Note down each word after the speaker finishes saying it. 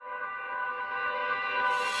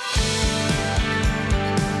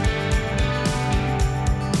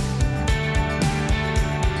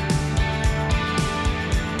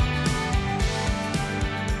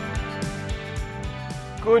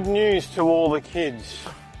Good news to all the kids.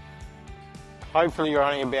 Hopefully you're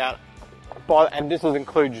only about, and this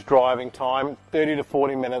includes driving time, 30 to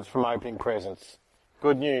 40 minutes from opening presents.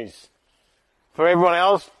 Good news. For everyone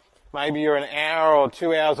else, maybe you're an hour or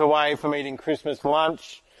 2 hours away from eating Christmas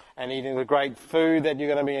lunch and eating the great food that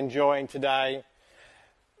you're going to be enjoying today.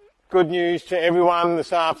 Good news to everyone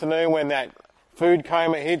this afternoon when that food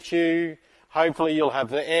coma hits you. Hopefully you'll have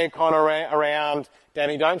the aircon around.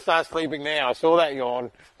 Danny, don't start sleeping now. I saw that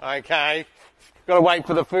yawn. Okay. Got to wait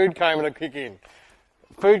for the food coma to kick in.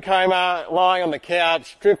 Food coma, lying on the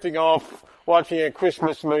couch, drifting off, watching a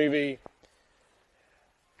Christmas movie.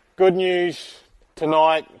 Good news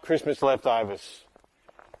tonight, Christmas leftovers.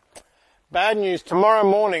 Bad news, tomorrow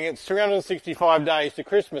morning it's 365 days to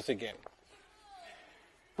Christmas again.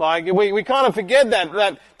 Like, we kind of forget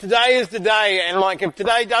that today is the day, and like if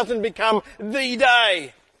today doesn't become the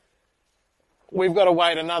day, we've got to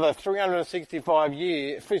wait another 365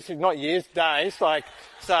 years, not years, days, like,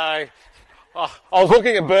 so, I was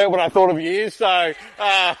looking at Bert when I thought of years, so,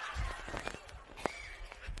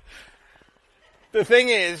 the thing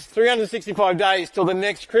is, 365 days till the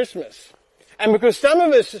next Christmas. And because some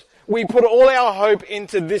of us, we put all our hope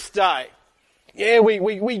into this day. Yeah,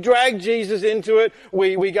 we drag Jesus into it.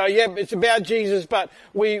 We go, yeah, it's about Jesus, but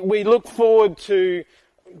we look forward to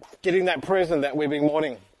getting that present that we've been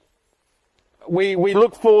wanting. We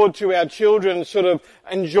look forward to our children sort of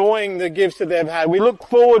enjoying the gifts that they've had. We look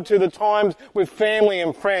forward to the times with family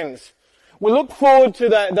and friends. We look forward to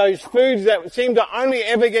those foods that seem to only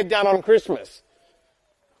ever get done on Christmas.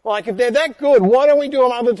 Like, if they're that good, why don't we do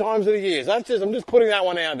them other times of the year? I'm just putting that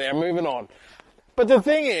one out there, moving on. But the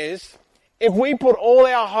thing is, if we put all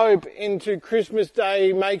our hope into Christmas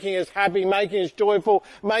Day, making us happy, making us joyful,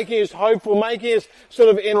 making us hopeful, making us sort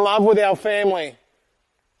of in love with our family,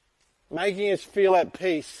 making us feel at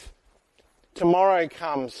peace, tomorrow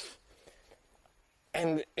comes,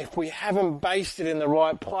 and if we haven't based it in the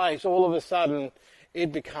right place, all of a sudden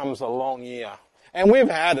it becomes a long year. And we've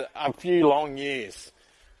had a few long years.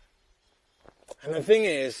 And the thing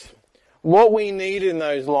is, what we need in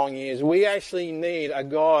those long years, we actually need a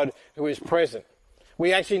God who is present.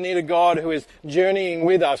 We actually need a God who is journeying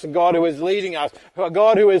with us, a God who is leading us, a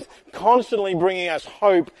God who is constantly bringing us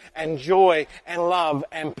hope and joy and love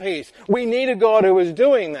and peace. We need a God who is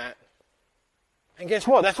doing that. And guess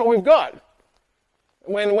what? That's what we've got.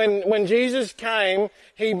 When Jesus came,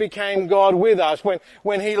 He became God with us.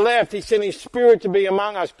 When He left, He sent His Spirit to be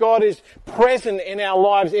among us. God is present in our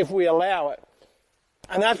lives if we allow it.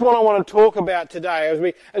 And that's what I want to talk about today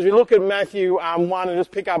as we look at Matthew 1 and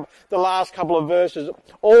just pick up the last couple of verses.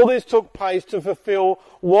 All this took place to fulfill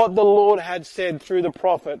what the Lord had said through the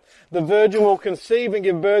prophet. The virgin will conceive and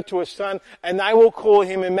give birth to a son, and they will call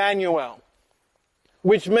him Emmanuel,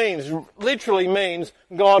 which literally means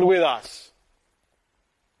God with us.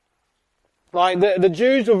 Like the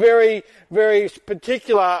Jews were very, very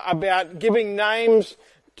particular about giving names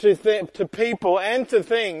to people and to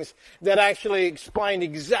things that actually explained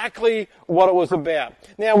exactly what it was about.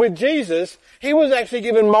 Now with Jesus, He was actually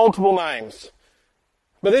given multiple names.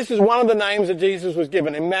 But this is one of the names that Jesus was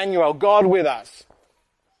given, Emmanuel, God with us.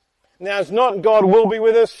 Now it's not God will be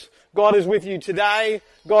with us, God is with you today,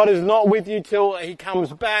 God is not with you till He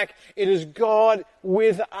comes back. It is God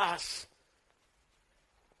with us.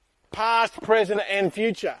 Past, present and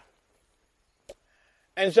future.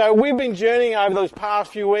 And so we've been journeying over those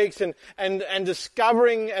past few weeks and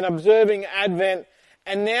discovering and observing Advent.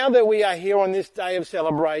 And now that we are here on this day of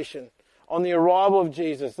celebration, on the arrival of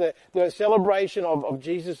Jesus, the celebration of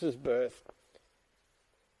Jesus' birth,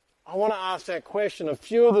 I want to ask that question, a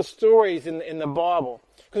few of the stories in the Bible.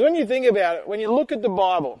 Because when you think about it, when you look at the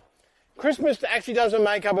Bible, Christmas actually doesn't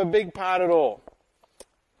make up a big part at all.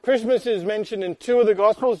 Christmas is mentioned in 2 of the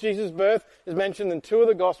Gospels. Jesus' birth is mentioned in 2 of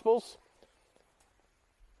the Gospels.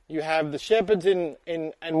 You have the shepherds in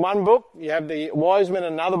one book. You have the wise men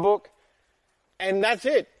in another book. And that's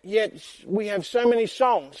it. Yet we have so many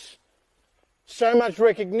songs, so much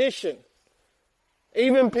recognition.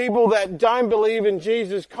 Even people that don't believe in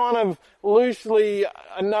Jesus kind of loosely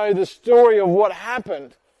know the story of what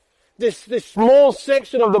happened. This small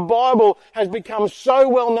section of the Bible has become so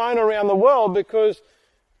well known around the world because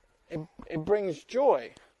it brings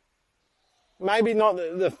joy. Maybe not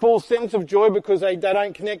the full sense of joy because they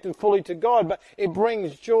don't connect it fully to God, but it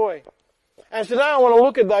brings joy. And today I want to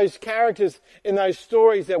look at those characters in those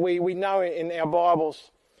stories that we know in our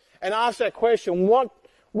Bibles and ask that question, what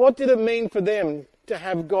did it mean for them to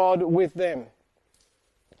have God with them?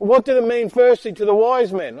 What did it mean firstly to the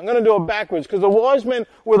wise men? I'm going to do it backwards because the wise men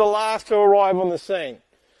were the last to arrive on the scene.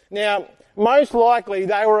 Now, most likely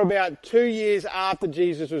they were about 2 years after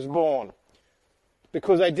Jesus was born,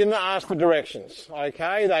 because they didn't ask for directions,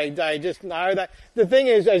 okay? They just know that. The thing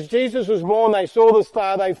is, as Jesus was born, they saw the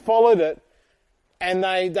star, they followed it, and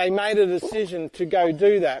they made a decision to go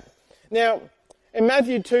do that. Now, in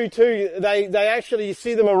Matthew 2:2, they actually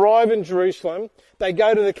see them arrive in Jerusalem. They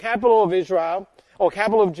go to the capital of Israel, or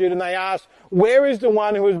capital of Judah, and they ask, where is the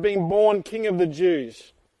one who has been born King of the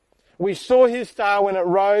Jews? We saw his star when it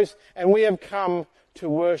rose, and we have come to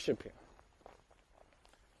worship him.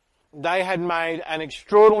 They had made an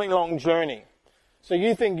extraordinarily long journey. So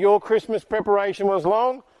you think your Christmas preparation was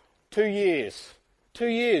long? 2 years. 2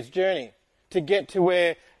 years journey to get to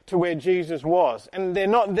where Jesus was. And they're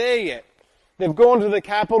not there yet. They've gone to the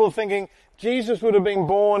capital thinking Jesus would have been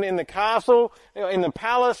born in the castle, in the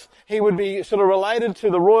palace. He would be sort of related to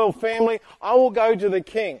the royal family. I will go to the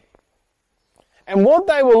king. And what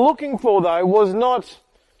they were looking for, though, was not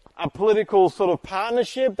a political sort of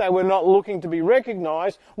partnership. They were not looking to be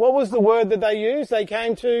recognized. What was the word that they used? They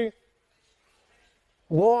came to...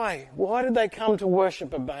 Why? Why did they come to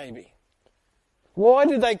worship a baby? Why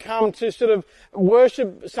did they come to sort of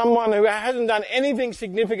worship someone who hasn't done anything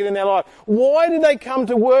significant in their life? Why did they come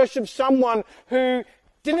to worship someone who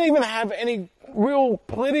didn't even have any real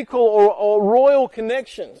political or royal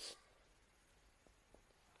connections?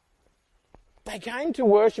 They came to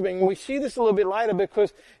worshiping, and we see this a little bit later,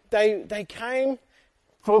 because they came,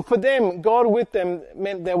 for them, God with them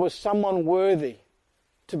meant there was someone worthy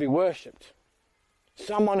to be worshipped.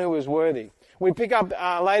 Someone who was worthy. We pick up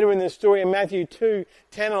later in the story in Matthew 2,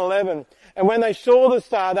 10 and 11. And when they saw the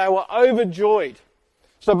star, they were overjoyed.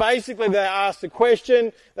 So basically they asked a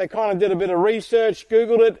question, they kind of did a bit of research,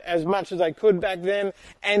 Googled it as much as they could back then,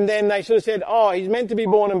 and then they sort of said, oh, he's meant to be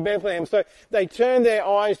born in Bethlehem. So they turned their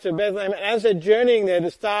eyes to Bethlehem, and as they're journeying there,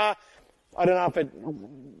 the star, I don't know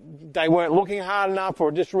if they weren't looking hard enough or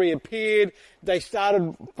it just reappeared. They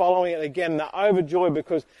started following it again. They're overjoyed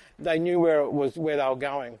because they knew where they were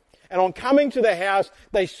going. And on coming to the house,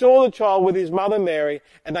 they saw the child with his mother Mary,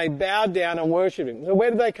 and they bowed down and worshipped him. So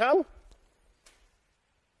where did they come?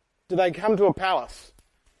 Did they come to a palace?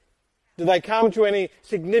 Did they come to any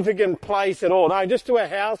significant place at all? No, just to a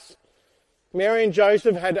house. Mary and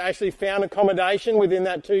Joseph had actually found accommodation within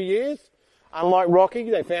that 2 years. Unlike Rocky,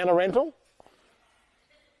 they found a rental.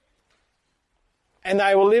 And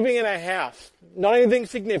they were living in a house, not anything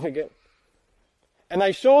significant. And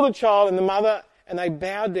they saw the child and the mother, and they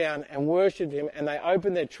bowed down and worshipped him, and they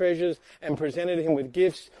opened their treasures and presented him with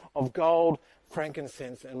gifts of gold,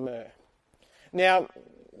 frankincense, and myrrh. Now,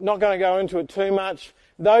 not going to go into it too much.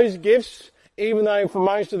 Those gifts, even though for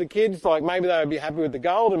most of the kids, like maybe they would be happy with the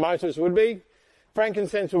gold, and most of us would be,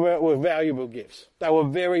 frankincense were valuable gifts. They were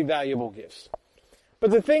very valuable gifts.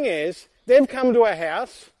 But the thing is, they've come to a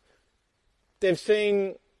house, they've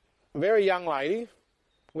seen a very young lady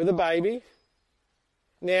with a baby.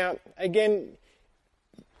 Now, again,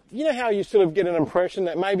 you know how you sort of get an impression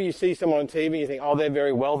that maybe you see someone on TV and you think, oh, they're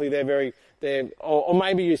very wealthy, or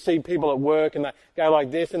maybe you see people at work and they go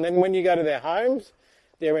like this, and then when you go to their homes,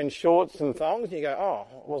 they're in shorts and thongs, and you go, oh,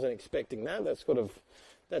 I wasn't expecting that.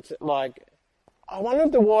 That's like, I wonder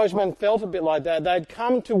if the wise men felt a bit like that. They'd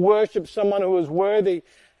come to worship someone who was worthy,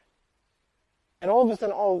 and all of a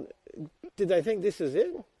sudden, oh, did they think this is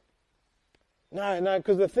it? No,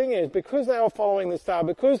 because the thing is, because they were following the star,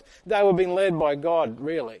 because they were being led by God,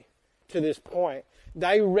 really, to this point,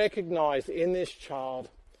 they recognized in this child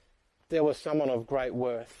there was someone of great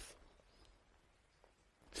worth.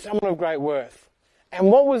 Someone of great worth. And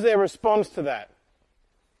what was their response to that?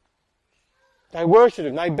 They worshipped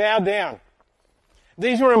him. They bowed down.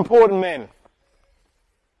 These were important men.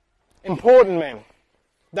 Important men.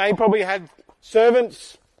 They probably had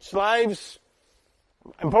servants, slaves,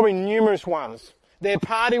 and probably numerous ones. Their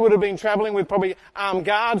party would have been travelling with probably armed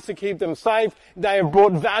guards to keep them safe. They have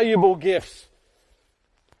brought valuable gifts.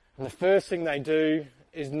 And the first thing they do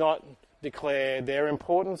is not declare their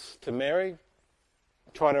importance to Mary,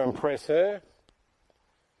 try to impress her.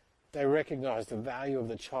 They recognise the value of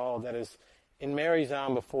the child that is in Mary's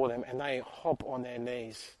arm before them, and they hop on their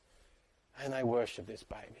knees and they worship this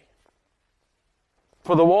baby.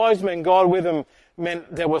 For the wise men, God with them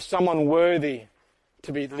meant there was someone worthy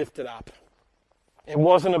to be lifted up. It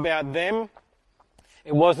wasn't about them.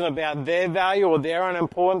 It wasn't about their value or their own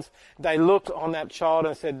importance. They looked on that child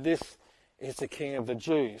and said, this is the King of the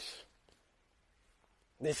Jews.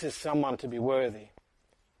 This is someone to be worthy.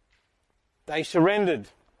 They surrendered,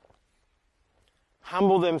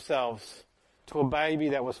 humbled themselves to a baby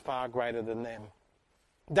that was far greater than them.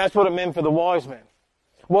 That's what it meant for the wise men.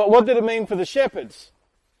 What did it mean for the shepherds?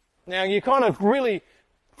 Now, you kind of really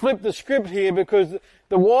flip the script here because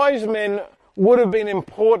the wise men would have been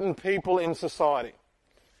important people in society.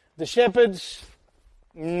 The shepherds,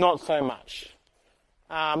 not so much.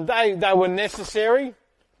 They were necessary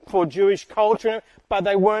for Jewish culture, but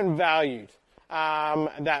they weren't valued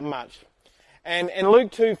that much. And in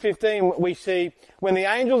Luke 2:15, we see when the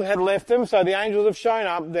angels had left them, so the angels have shown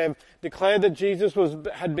up, they've declared that Jesus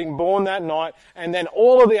had been born that night, and then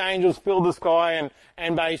all of the angels filled the sky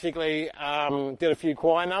and basically did a few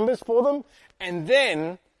choir numbers for them, and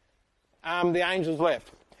then the angels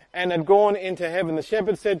left and had gone into heaven. The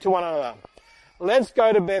shepherds said to one another, "Let's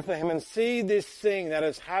go to Bethlehem and see this thing that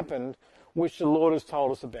has happened, which the Lord has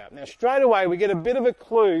told us about." Now, straight away, we get a bit of a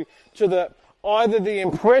clue to either the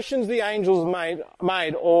impressions the angels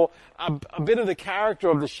made or a bit of the character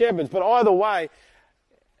of the shepherds. But either way,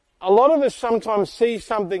 a lot of us sometimes see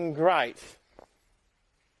something great.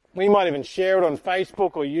 We might even share it on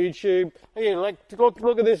Facebook or YouTube. Here,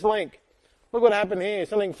 look at this link. Look what happened here,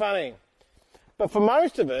 something funny. But for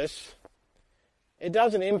most of us, it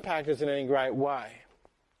doesn't impact us in any great way.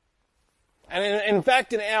 And in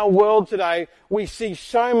fact, in our world today, we see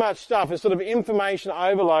so much stuff, a sort of information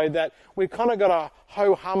overload, that we've kind of got a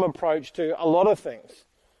ho-hum approach to a lot of things.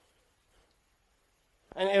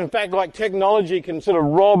 And in fact, like technology can sort of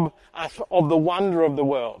rob us of the wonder of the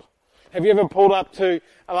world. Have you ever pulled up to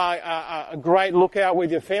a great lookout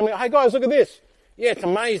with your family? Hey guys, look at this. Yeah, it's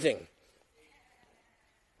amazing.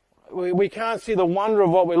 We can't see the wonder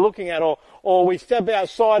of what we're looking at, or we step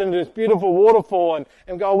outside into this beautiful waterfall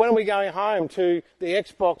and go, when are we going home to the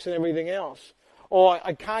Xbox and everything else? Or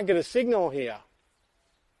I can't get a signal here.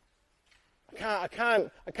 I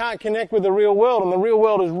can't connect with the real world, and the real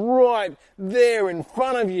world is right there in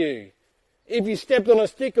front of you. If you stepped on a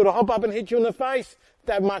stick, it would hop up and hit you in the face,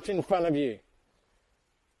 that much in front of you.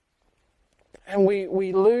 And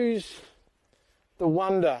we lose the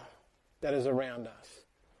wonder that is around us.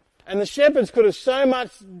 And the shepherds could have so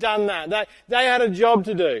much done that. They had a job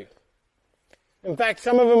to do. In fact,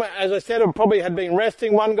 some of them, as I said, probably had been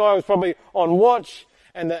resting. One guy was probably on watch,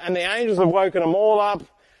 and the angels have woken them all up.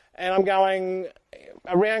 And I'm going,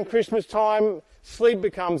 around Christmas time, sleep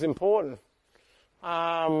becomes important.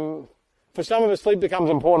 For some of us, sleep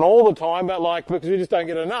becomes important all the time, but because we just don't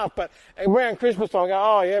get enough. But around Christmas time, I go,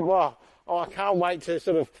 oh yeah, well, I can't wait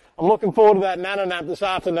to I'm looking forward to that nana nap this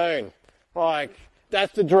afternoon.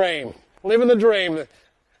 That's the dream. Living the dream.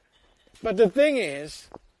 But the thing is,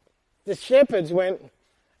 the shepherds went,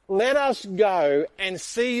 let us go and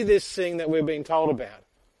see this thing that we've been told about.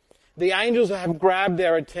 The angels have grabbed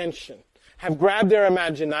their attention, have grabbed their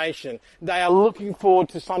imagination. They are looking forward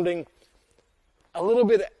to something a little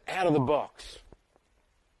bit out of the box.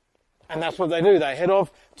 And that's what they do. They head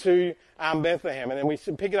off to Bethlehem. And then we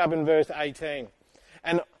pick it up in verse 18.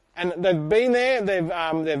 And they've been there,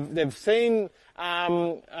 they've seen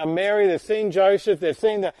Mary, they've seen Joseph, they've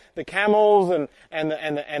seen the camels and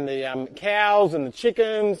the cows and the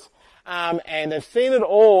chickens, and they've seen it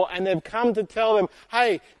all, and they've come to tell them,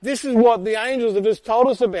 hey, this is what the angels have just told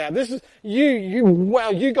us about. This is wow,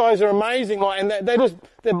 you guys are amazing, and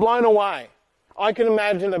they're blown away. I can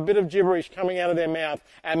imagine a bit of gibberish coming out of their mouth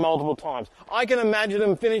at multiple times. I can imagine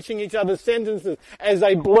them finishing each other's sentences as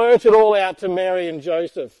they blurt it all out to Mary and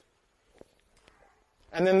Joseph.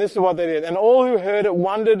 And then this is what they did. And all who heard it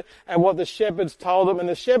wondered at what the shepherds told them. And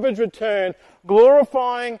the shepherds returned,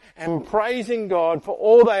 glorifying and praising God for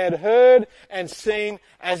all they had heard and seen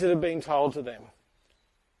as it had been told to them.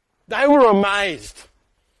 They were amazed.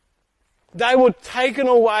 They were taken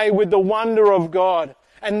away with the wonder of God.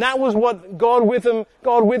 And that was what God with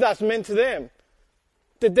us meant to them.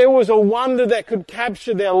 That there was a wonder that could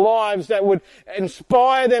capture their lives, that would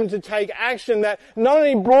inspire them to take action, that not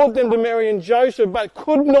only brought them to Mary and Joseph, but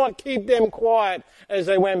could not keep them quiet as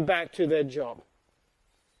they went back to their job.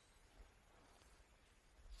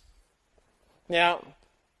 Now,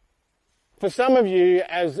 for some of you,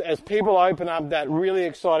 as people open up that really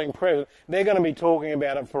exciting present, they're going to be talking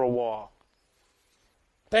about it for a while.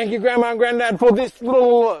 Thank you, Grandma and Granddad, for this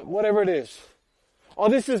little, whatever it is. Oh,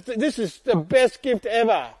 this is the best gift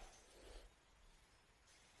ever.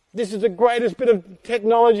 This is the greatest bit of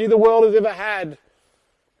technology the world has ever had.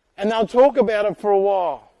 And they'll talk about it for a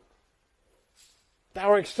while. They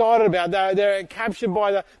were excited about it. They're captured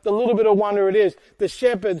by the little bit of wonder it is. The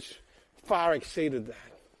shepherds far exceeded that.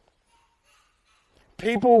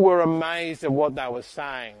 People were amazed at what they were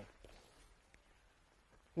saying.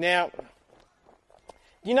 Now,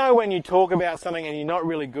 you know when you talk about something and you're not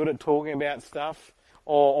really good at talking about stuff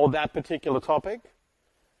or that particular topic?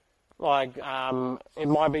 It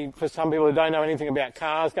might be for some people who don't know anything about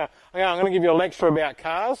cars. I'm going to give you a lecture about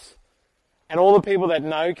cars. And all the people that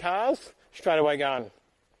know cars, straight away going,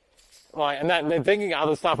 like, and that they're thinking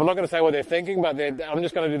other stuff. I'm not going to say what they're thinking, but I'm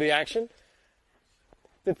just going to do the action.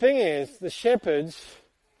 The thing is, the shepherds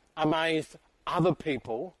amazed other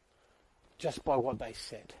people just by what they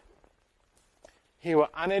said. Here were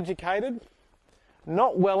uneducated,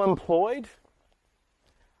 not well employed,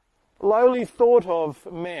 lowly thought of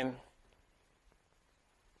men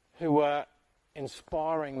who were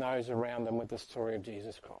inspiring those around them with the story of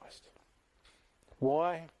Jesus Christ.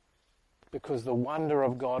 Why? Because the wonder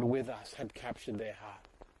of God with us had captured their heart.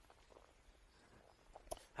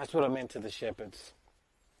 That's what it meant to the shepherds.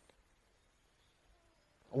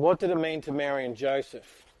 What did it mean to Mary and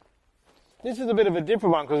Joseph? This is a bit of a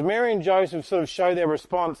different one because Mary and Joseph sort of show their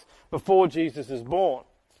response before Jesus is born.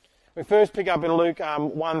 We first pick up in Luke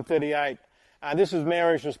 1:38. This is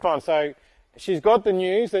Mary's response. So she's got the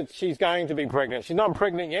news that she's going to be pregnant. She's not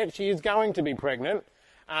pregnant yet. She is going to be pregnant.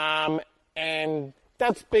 And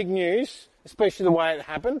that's big news, especially the way it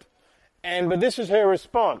happened. But this is her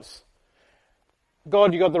response.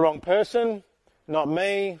 God, you got the wrong person, not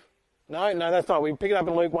me. No, that's not. We pick it up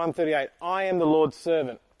in Luke 1:38. I am the Lord's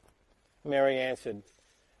servant. Mary answered,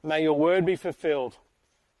 may your word be fulfilled.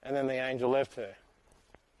 And then the angel left her.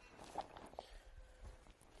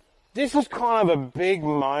 This is kind of a big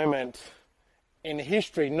moment in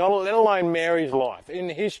history, not let alone Mary's life, in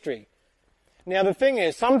history. Now the thing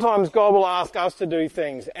is, sometimes God will ask us to do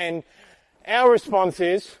things, and our response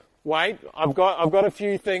is, wait, I've got a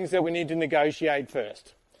few things that we need to negotiate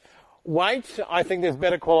first. Wait, I think there's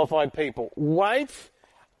better qualified people. Wait,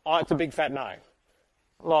 it's a big fat no.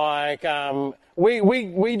 Like,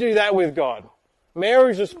 we do that with God.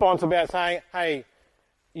 Mary's response about saying, hey,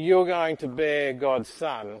 you're going to bear God's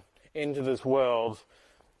son into this world.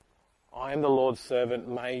 I am the Lord's servant.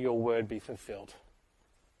 May your word be fulfilled.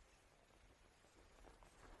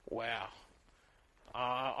 Wow.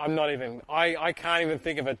 I can't even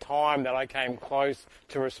think of a time that I came close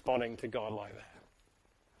to responding to God like that.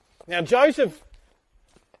 Now, Joseph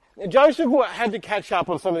had to catch up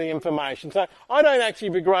on some of the information. So I don't actually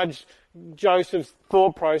begrudge Joseph's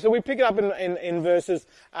thought process. We pick it up in verses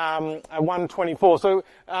 124. So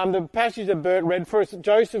the passage that Bert read for us,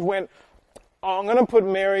 Joseph went, I'm going to put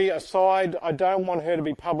Mary aside. I don't want her to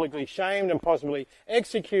be publicly shamed and possibly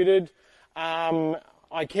executed.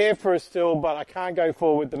 I care for her still, but I can't go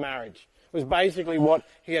forward with the marriage. It was basically what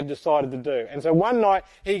he had decided to do. And so one night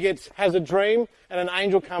he has a dream, and an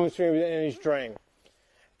angel comes to him in his dream.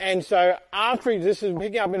 And so this is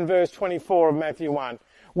picking up in verse 24 of Matthew 1.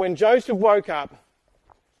 When Joseph woke up,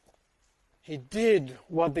 he did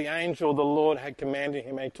what the angel of the Lord had commanded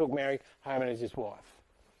him, and he took Mary home as his wife.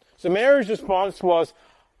 So Mary's response was,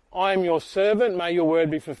 I am your servant, may your word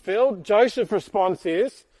be fulfilled. Joseph's response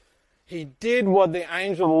is, he did what the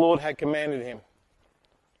angel of the Lord had commanded him.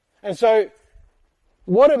 And so,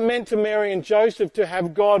 what it meant to Mary and Joseph to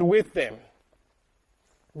have God with them,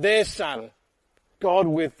 their son, God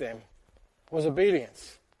with them, was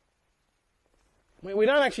obedience. We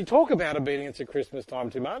don't actually talk about obedience at Christmas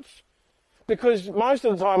time too much. Because most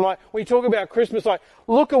of the time, we talk about Christmas like,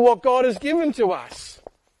 look at what God has given to us.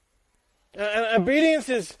 And obedience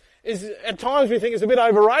is at times we think it's a bit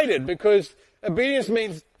overrated because obedience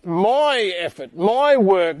means my effort, my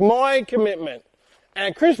work, my commitment. And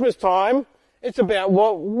at Christmas time, it's about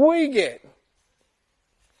what we get.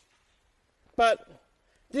 But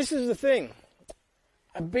this is the thing.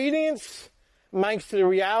 Obedience makes the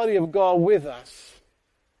reality of God with us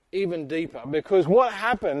even deeper. Because what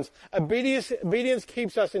happens, obedience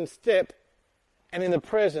keeps us in step and in the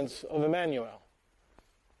presence of Emmanuel.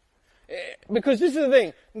 Because this is the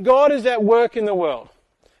thing. God is at work in the world.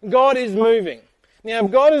 God is moving. Now,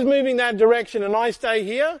 if God is moving that direction and I stay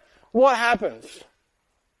here, what happens?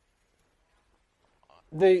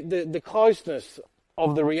 The closeness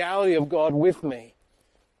of the reality of God with me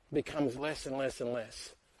becomes less and less and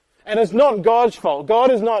less. And it's not God's fault.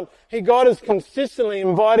 God is consistently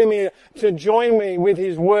inviting me to join me with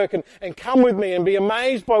his work and come with me and be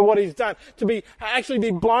amazed by what he's done, to actually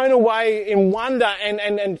be blown away in wonder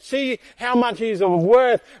and see how much he is of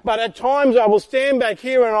worth. But at times I will stand back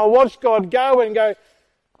here and I'll watch God go and go,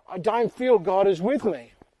 I don't feel God is with me.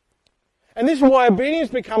 And this is why obedience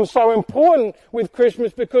becomes so important with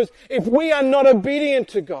Christmas, because if we are not obedient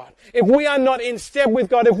to God, if we are not in step with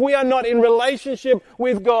God, if we are not in relationship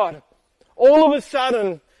with God, all of a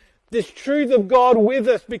sudden this truth of God with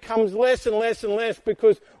us becomes less and less and less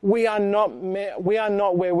because we are not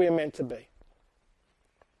where we're meant to be.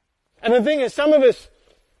 And the thing is, some of us,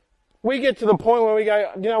 we get to the point where we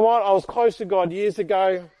go, you know what, I was close to God years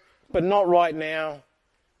ago, but not right now.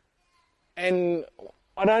 And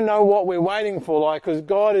I don't know what we're waiting for, because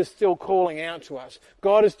God is still calling out to us.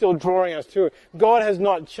 God is still drawing us to it. God has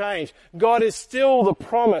not changed. God is still the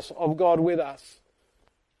promise of God with us.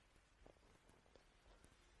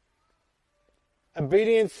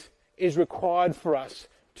 Obedience is required for us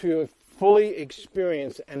to fully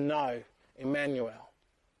experience and know Emmanuel.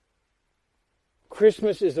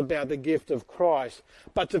 Christmas is about the gift of Christ,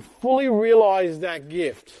 but to fully realize that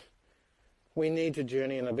gift, we need to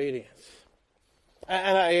journey in obedience.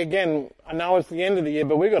 And again, I know it's the end of the year,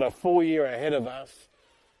 but we've got a full year ahead of us.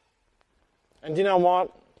 And you know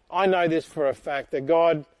what? I know this for a fact, that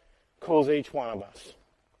God calls each one of us.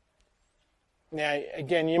 Now,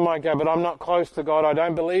 again, you might go, but I'm not close to God. I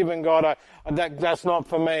don't believe in God. That's not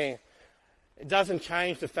for me. It doesn't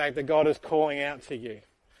change the fact that God is calling out to you.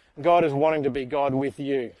 God is wanting to be God with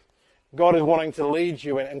you. God is wanting to lead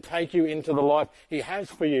you and take you into the life He has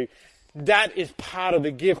for you. That is part of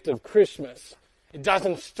the gift of Christmas. It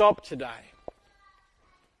doesn't stop today.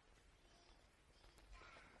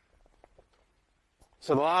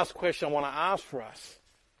 So the last question I want to ask for us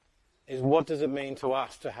is, what does it mean to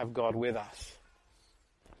us to have God with us?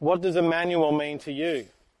 What does Emmanuel mean to you?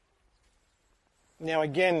 Now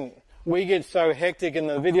again, we get so hectic in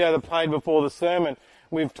the video that played before the sermon.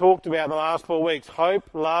 We've talked about the last 4 weeks: hope,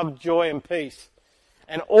 love, joy and peace.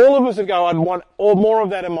 And all of us would go, I'd want more of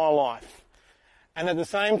that in my life. And at the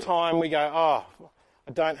same time we go,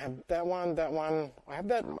 I don't have that one. I have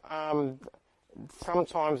that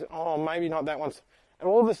sometimes, maybe not that one. And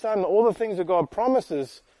all of a sudden, all the things that God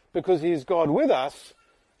promises, because He's God with us,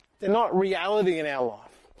 they're not reality in our life.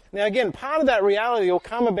 Now again, part of that reality will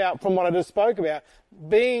come about from what I just spoke about,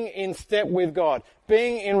 being in step with God,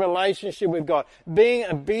 being in relationship with God, being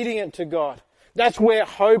obedient to God. That's where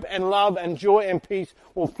hope and love and joy and peace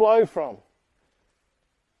will flow from.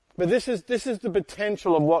 But this is the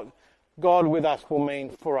potential of what God with us will mean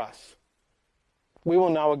for us. We will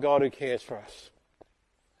know a God who cares for us.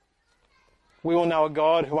 We will know a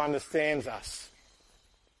God who understands us.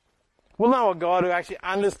 We'll know a God who actually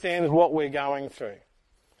understands what we're going through.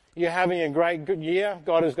 You're having a great good year,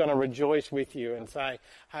 God is going to rejoice with you and say,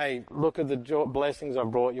 hey, look at the blessings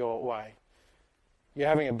I've brought your way. You're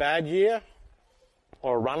having a bad year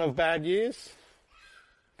or a run of bad years,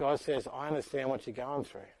 God says, I understand what you're going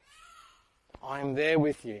through. I am there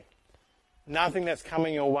with you. Nothing that's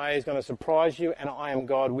coming your way is going to surprise you, and I am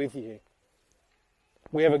God with you.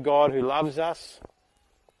 We have a God who loves us.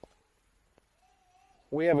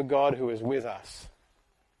 We have a God who is with us.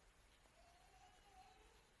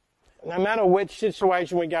 No matter which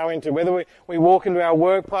situation we go into, whether we walk into our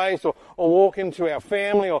workplace or walk into our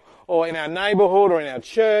family or in our neighbourhood or in our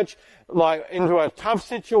church, like into a tough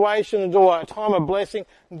situation or a time of blessing,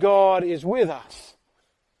 God is with us.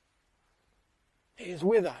 He is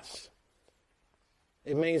with us.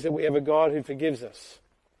 It means that we have a God who forgives us.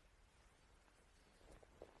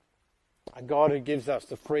 A God who gives us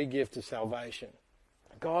the free gift of salvation.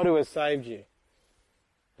 A God who has saved you.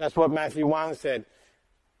 That's what Matthew 1 said.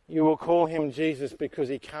 You will call Him Jesus because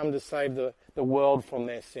He came to save the world from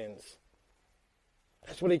their sins.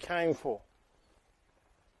 That's what He came for.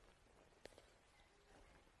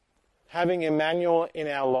 Having Emmanuel in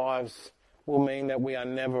our lives will mean that we are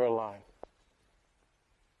never alone.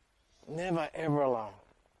 Never, ever alone.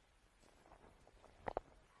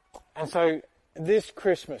 And so this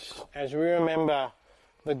Christmas, as we remember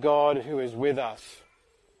the God who is with us,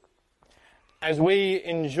 as we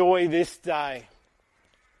enjoy this day,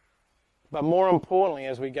 but more importantly,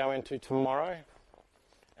 as we go into tomorrow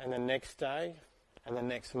and the next day and the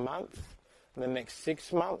next month and the next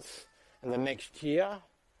 6 months and the next year,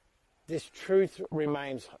 this truth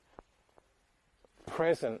remains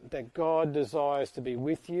present, that God desires to be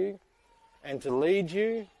with you and to lead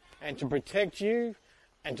you and to protect you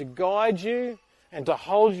and to guide you and to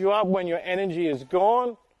hold you up when your energy is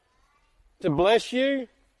gone, to bless you,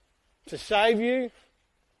 to save you,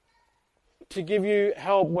 to give you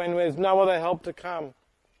help when there's no other help to come.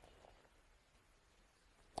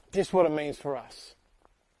 This is what it means for us.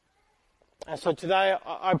 And so today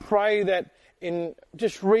I pray that in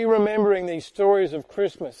just re-remembering these stories of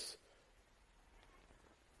Christmas,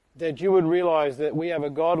 that you would realize that we have a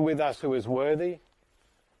God with us who is worthy,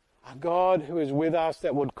 a God who is with us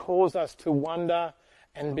that would cause us to wonder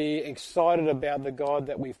and be excited about the God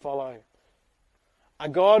that we follow. A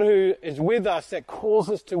God who is with us that calls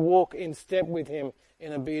us to walk in step with Him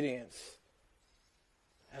in obedience.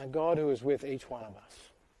 And a God who is with each one of us.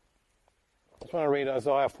 I just want to read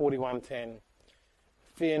Isaiah 41:10.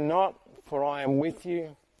 Fear not, for I am with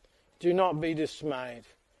you. Do not be dismayed,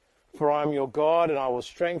 for I am your God and I will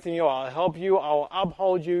strengthen you. I will help you. I will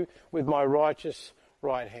uphold you with my righteous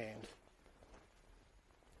right hand.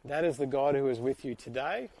 That is the God who is with you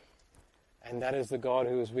today, and that is the God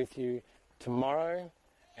who is with you tomorrow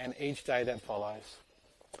and each day that follows.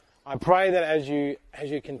 I pray that as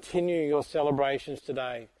you continue your celebrations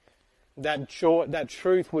today, that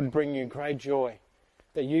truth would bring you great joy,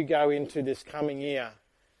 that you go into this coming year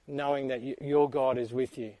knowing that your God is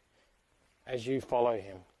with you as you follow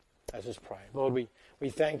him. Let's just pray. Lord, we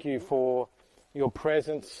thank you for your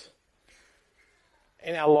presence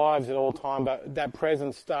in our lives at all time, but that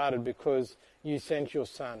presence started because you sent your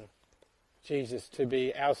Son, Jesus, to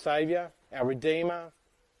be our Saviour, our Redeemer,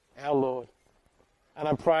 our Lord. And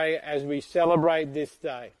I pray as we celebrate this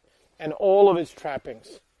day and all of its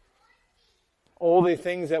trappings, all the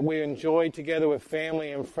things that we enjoy together with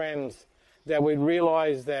family and friends, that we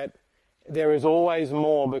realise that there is always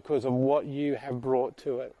more because of what you have brought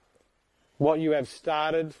to it, what you have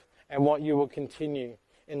started and what you will continue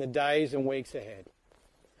in the days and weeks ahead.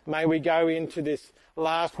 May we go into this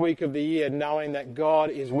last week of the year knowing that God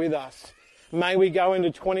is with us. May we go into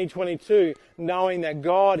 2022 knowing that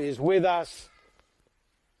God is with us.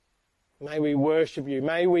 May we worship you.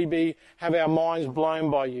 May we have our minds blown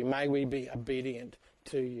by you. May we be obedient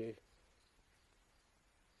to you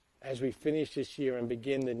as we finish this year and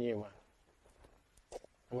begin the new one.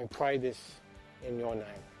 And we pray this in your name.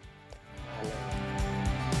 Amen.